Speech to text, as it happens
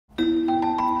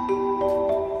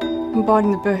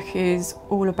Unbinding the Book is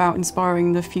all about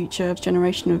inspiring the future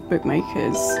generation of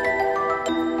bookmakers.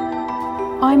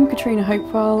 I'm Katrina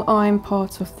Hopewell, I'm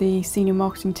part of the senior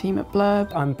marketing team at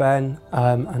Blurb. I'm Ben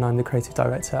and I'm the creative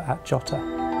director at Jotta.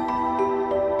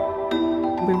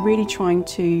 We're really trying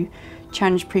to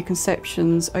challenge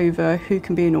preconceptions over who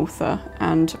can be an author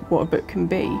and what a book can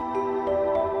be.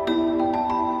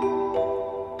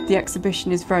 The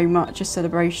exhibition is very much a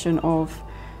celebration of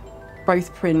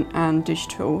both print and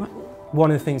digital. One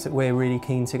of the things that we're really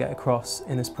keen to get across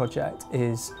in this project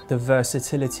is the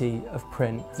versatility of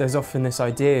print. There's often this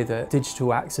idea that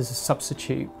digital acts as a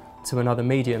substitute to another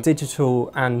medium. Digital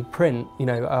and print,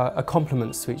 are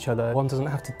complements to each other. One doesn't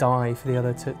have to die for the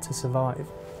other to survive.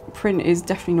 Print is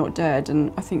definitely not dead,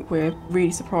 and I think we're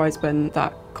really surprised when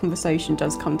that conversation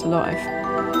does come to life.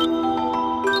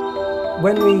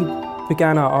 When we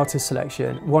began our artist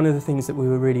selection, one of the things that we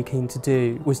were really keen to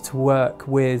do was to work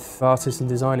with artists and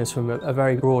designers from a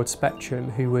very broad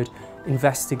spectrum who would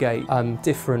investigate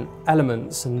different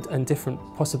elements and different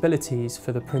possibilities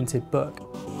for the printed book.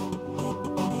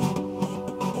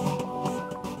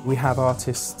 We have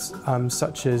artists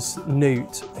such as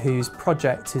Newt, whose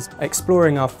project is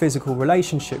exploring our physical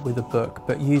relationship with the book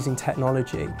but using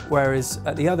technology. Whereas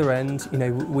at the other end,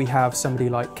 we have somebody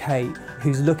like Kate,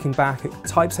 who's looking back at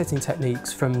typesetting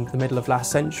techniques from the middle of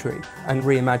last century and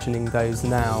reimagining those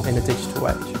now in a digital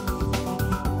age.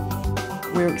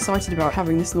 We're excited about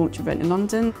having this launch event in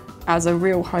London as a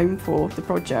real home for the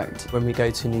project. When we go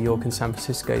to New York and San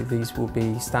Francisco, these will be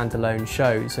standalone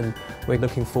shows, and we're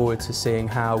looking forward to seeing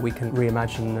how we can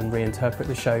reimagine and reinterpret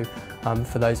the show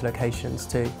for those locations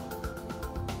too.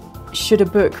 Should a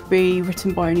book be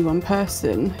written by only one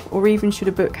person, or even should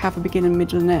a book have a beginning,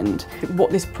 middle and end? What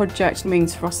this project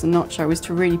means for us in a nutshell is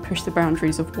to really push the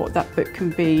boundaries of what that book can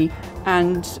be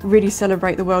and really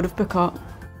celebrate the world of book art.